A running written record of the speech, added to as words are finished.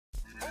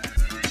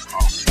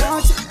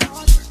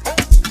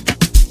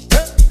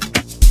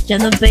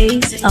Jenna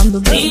Bass on the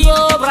beat.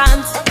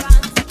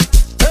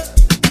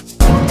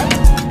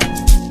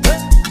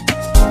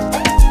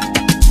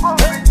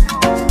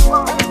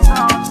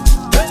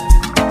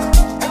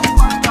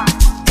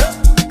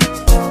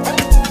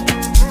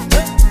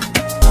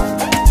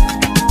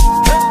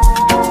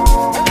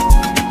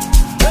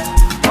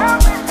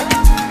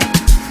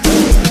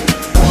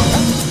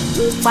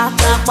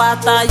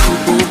 Pata, you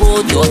go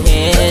hold your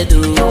head,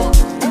 oh.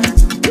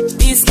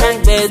 This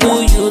kind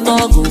bedu you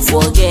no go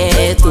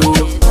forget,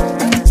 oh.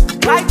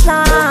 Right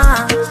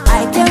now,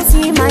 I can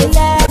see my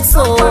legs,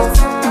 oh.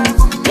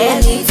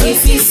 And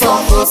if you so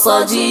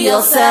surgery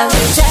yourself,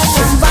 check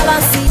and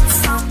balance it.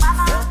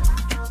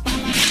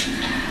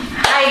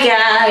 Hi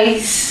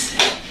guys,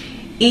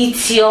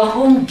 it's your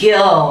home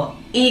girl,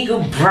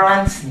 Eagle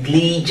Brands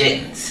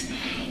Legends,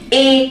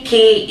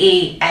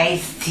 aka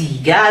Ice-T,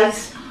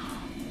 guys.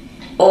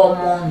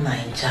 Omo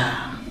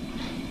Naija.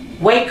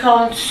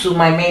 Welcome to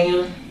my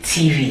menu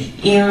TV.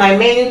 In my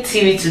menu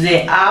TV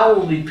today, I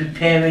will be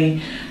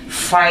preparing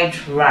fried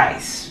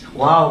rice.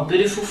 Wow,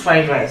 beautiful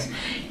fried rice.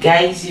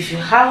 Guys, if you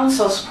haven't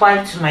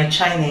subscribed to my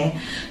channel,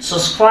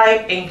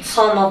 subscribe and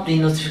turn up the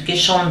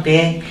notification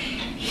bell,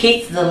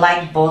 hit the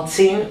like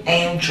button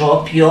and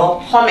drop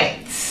your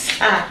comments.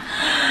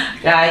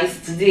 Guys,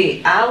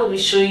 today I will be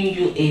showing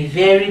you a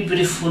very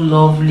beautiful,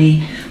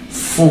 lovely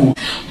food.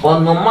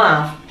 But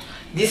normal,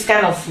 this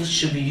kind of food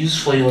should be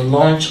used for your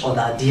lunch or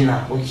the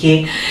dinner,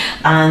 okay?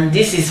 And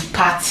this is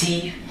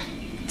party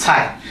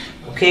time,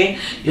 okay?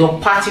 Your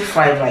party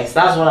fried rice.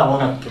 That's what I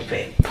want to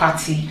prepare.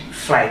 Party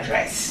fried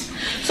rice.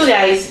 So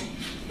guys,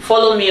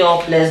 follow me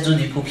up. Let's do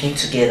the cooking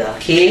together,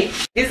 okay?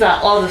 These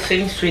are all the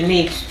things we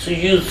need to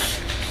use.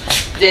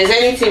 If there's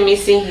anything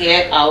missing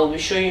here, I will be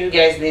showing you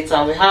guys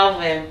later. We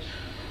have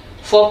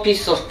 4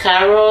 pieces of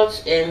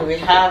carrots, and we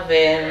have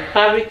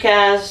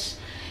paprikas,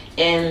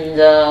 and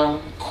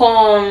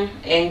corn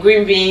and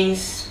green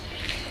beans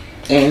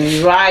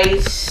and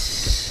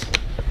rice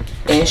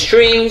and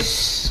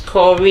shrimps,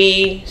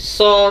 curry,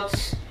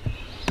 salt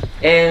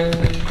and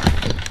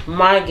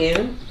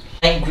Maggi,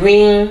 and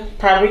green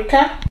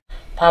paprika,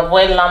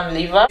 parboiled lamb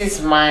liver. This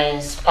is my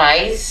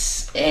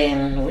spice,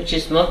 and which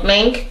is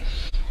nutmeg,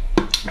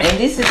 and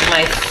this is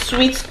my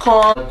sweet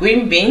corn,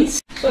 green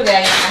beans. So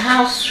guys, I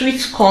have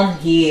sweet corn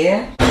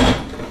here.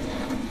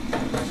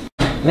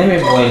 Let me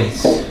boil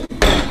it.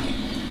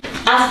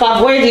 After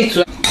boiled it,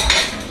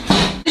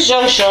 this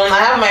junction, I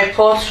have my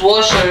pot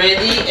washed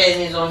already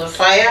and it's on the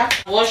fire.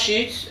 Wash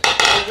it.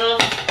 I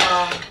just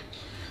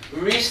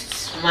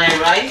rinsed my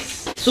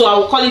rice. So I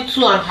will call it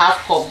 2.5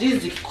 cups. This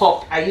is the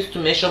cup I used to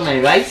measure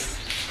my rice.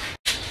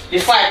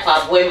 Before I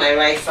parboil my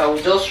rice, I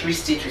will just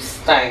rinse it with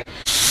style.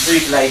 Do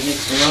it like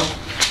this, you know.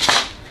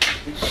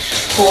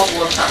 It's cold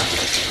water.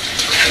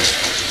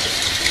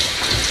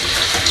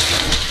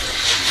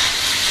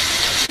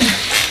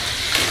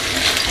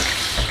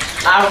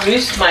 I've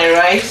rinsed my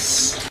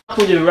rice.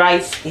 Put the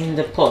rice in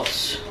the pot,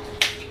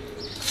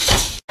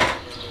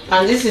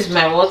 and this is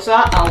my water.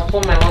 I'll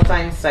pour my water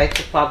inside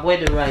to parboil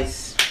the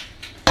rice.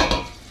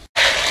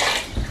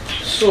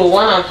 So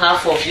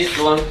 1.5 of this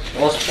one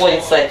was poured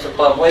inside to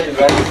parboil the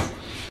rice.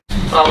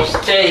 I'll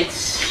stir it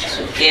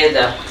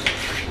together.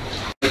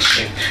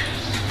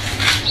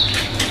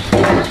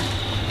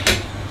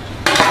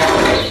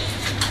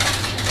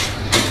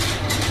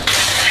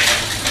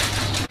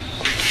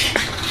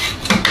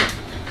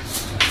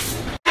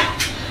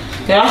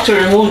 You have to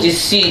remove the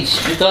seeds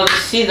because the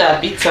seeds are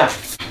bitter.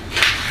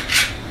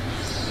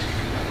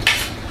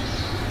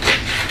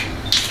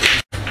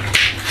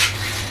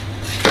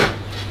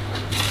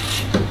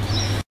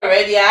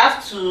 Already, I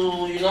have to,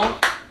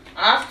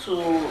 I have to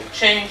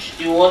change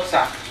the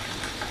water.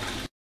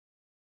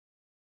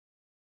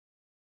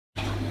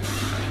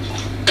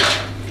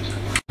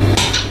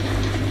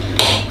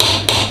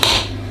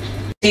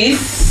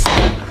 This,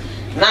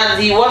 now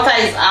the water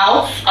is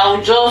out. I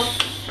will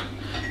just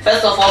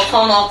first of all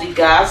turn off the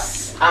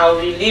gas. I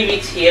will leave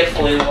it here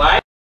for a while.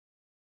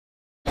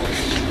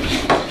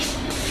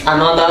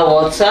 Another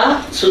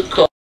water, 2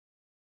 cups.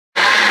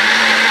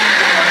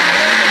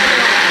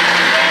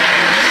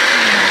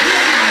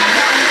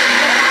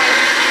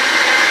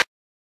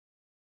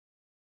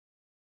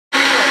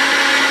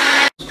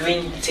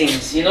 Green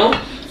things,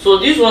 so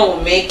this one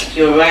will make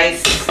your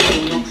rice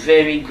look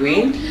very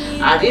green.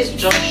 At this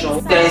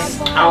junction, guys,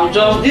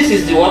 this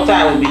is the water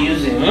I will be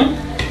using.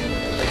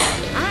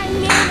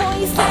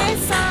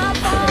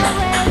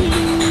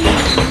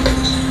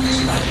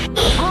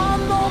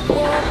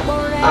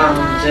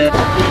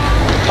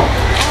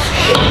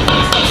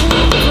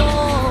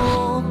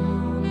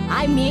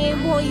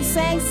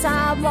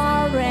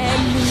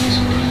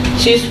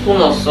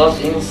 Teaspoon of salt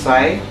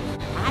inside. 1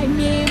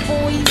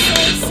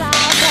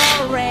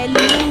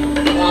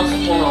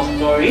 spoon of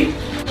curry.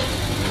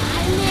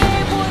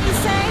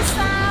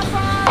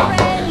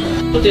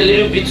 Put a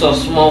little bit of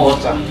small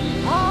water.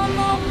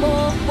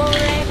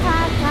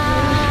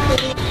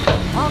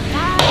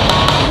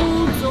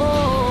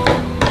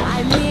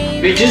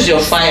 Reduce your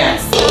fire.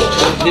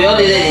 The oil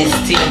is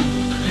steam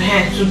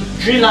to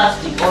drill out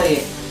the oil.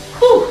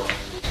 Whew.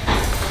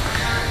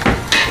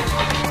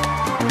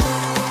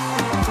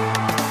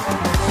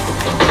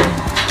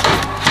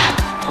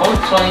 I'll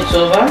turn it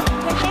over.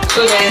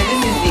 So guys,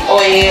 this is the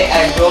oil I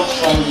brought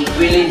from the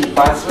grilling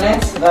department.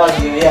 That's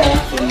the way I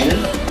want to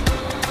use.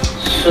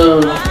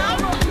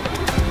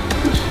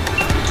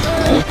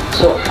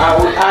 So I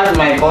will add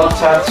my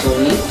butter to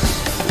it.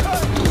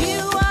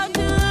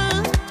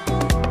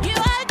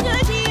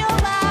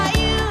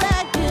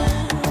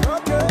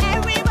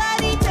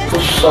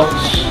 Put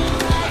salt.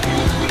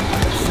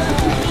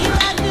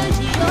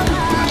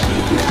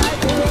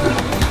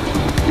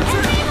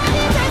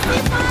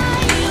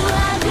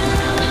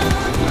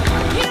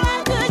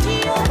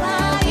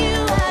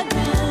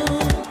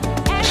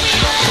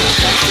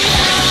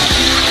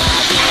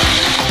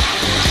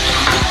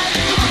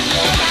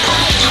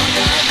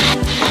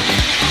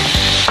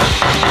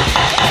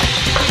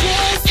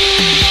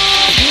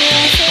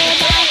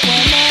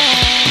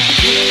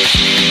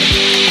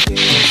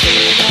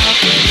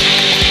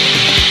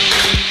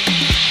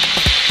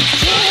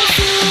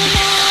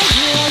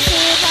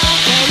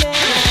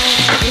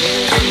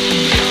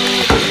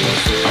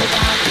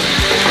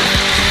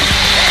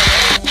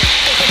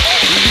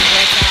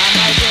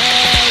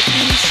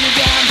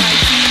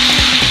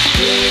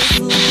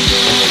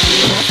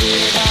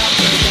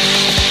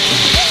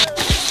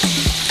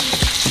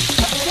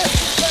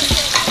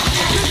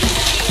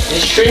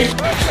 Shrimp.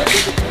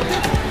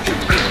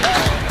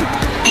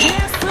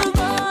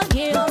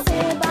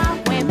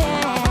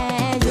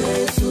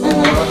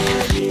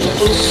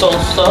 Put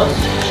some sauce.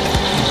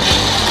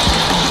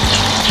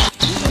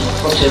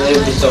 Put a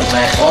little bit of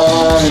my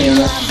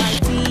onion.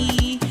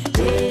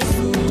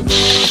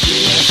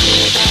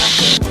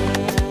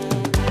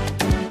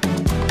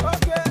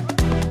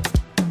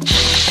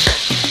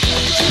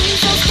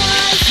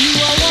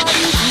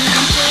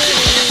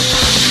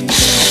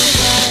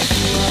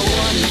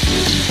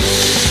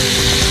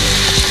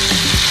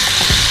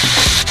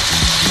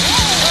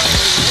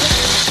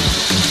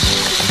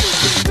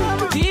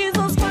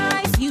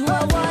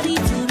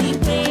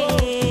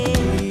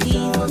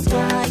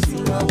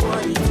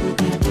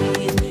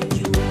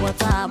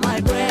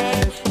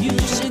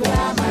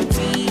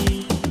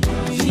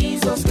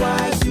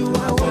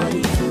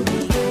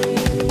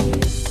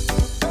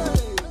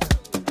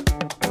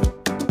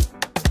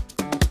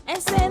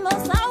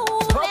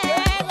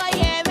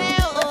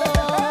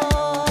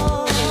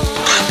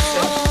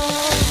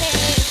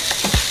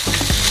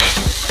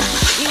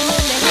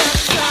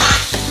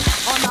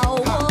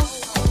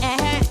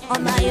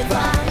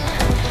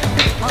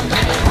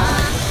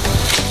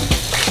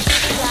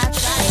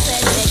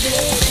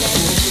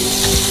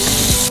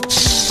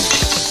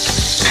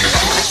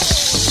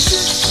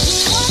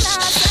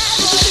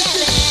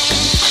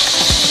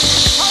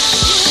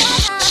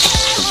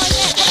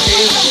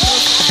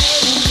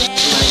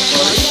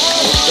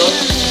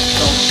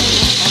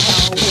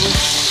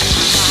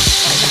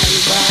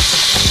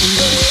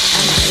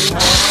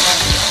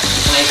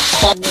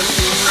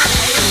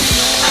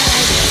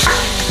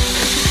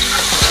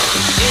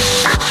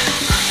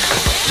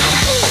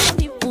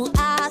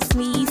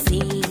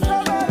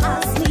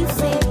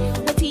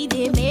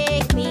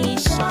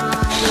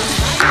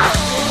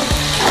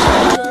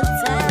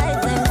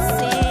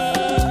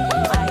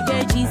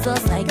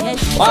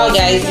 Wow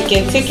guys, you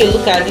can take a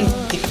look at this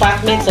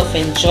department of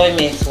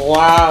enjoyment.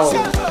 Wow,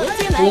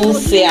 who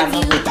say I'm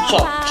not the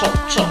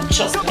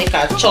chop, make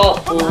a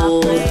chop.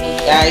 Oh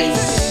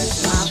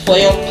guys, for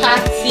your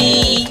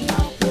party,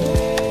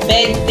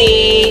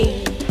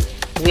 birthday,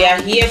 we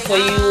are here for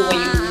you.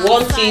 When you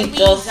want it,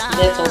 just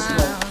let us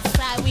know.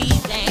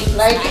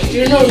 Like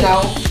you know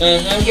now,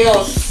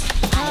 girls,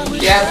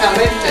 they are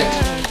talented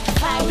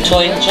to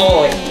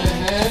enjoy.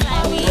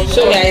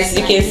 So guys,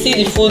 you can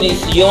see the food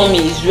is yummy,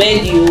 it's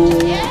ready.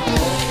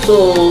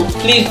 So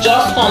please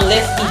just come,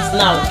 let's eat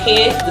now,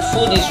 okay? The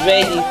food is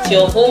ready. It's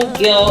your home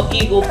girl,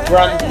 Eagle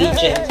Brand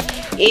Legend,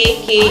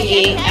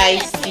 aka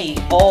IC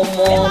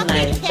Omo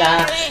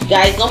Naija.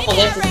 Guys, don't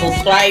forget to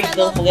subscribe,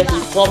 don't forget to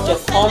drop your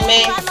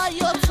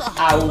comments.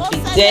 I will be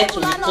there to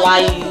reply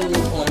you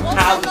on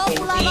how we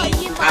can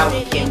be, how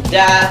we can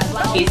dance,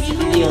 in case you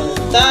really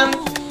understand.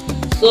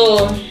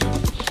 So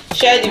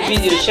share the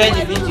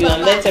video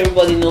and let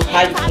everybody know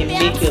how you can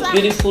make your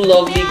beautiful,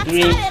 lovely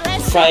green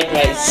fried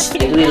rice. They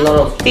do a lot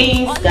of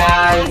things,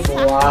 guys.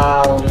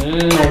 Wow.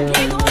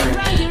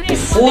 The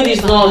food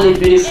is not only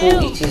beautiful,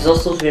 it is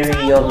also very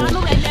yummy.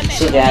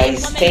 So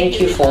guys, thank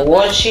you for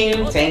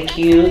watching. Thank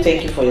you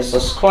for your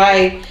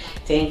subscribe.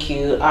 Thank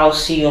you. I'll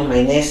see you on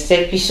my next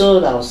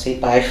episode. I'll say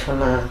bye for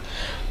now.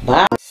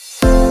 Bye.